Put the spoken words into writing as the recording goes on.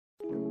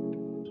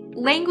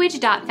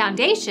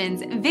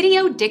Language.Foundation's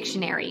Video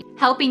Dictionary,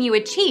 helping you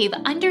achieve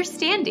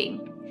understanding.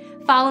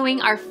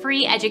 Following our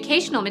free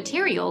educational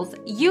materials,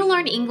 you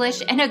learn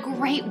English in a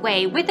great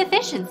way with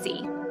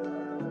efficiency.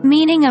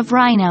 Meaning of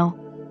rhino.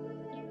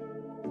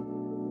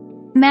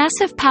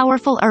 Massive,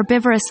 powerful,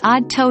 herbivorous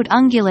odd-toed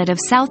ungulate of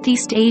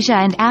Southeast Asia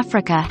and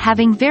Africa,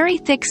 having very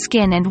thick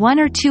skin and 1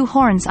 or 2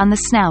 horns on the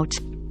snout.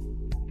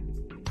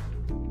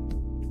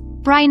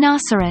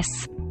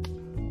 Rhinoceros.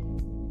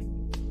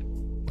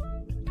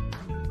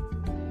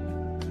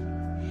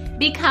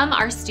 Become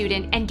our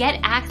student and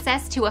get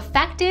access to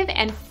effective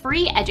and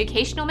free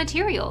educational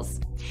materials.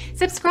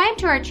 Subscribe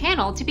to our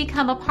channel to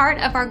become a part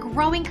of our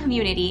growing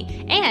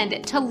community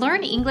and to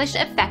learn English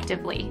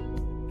effectively.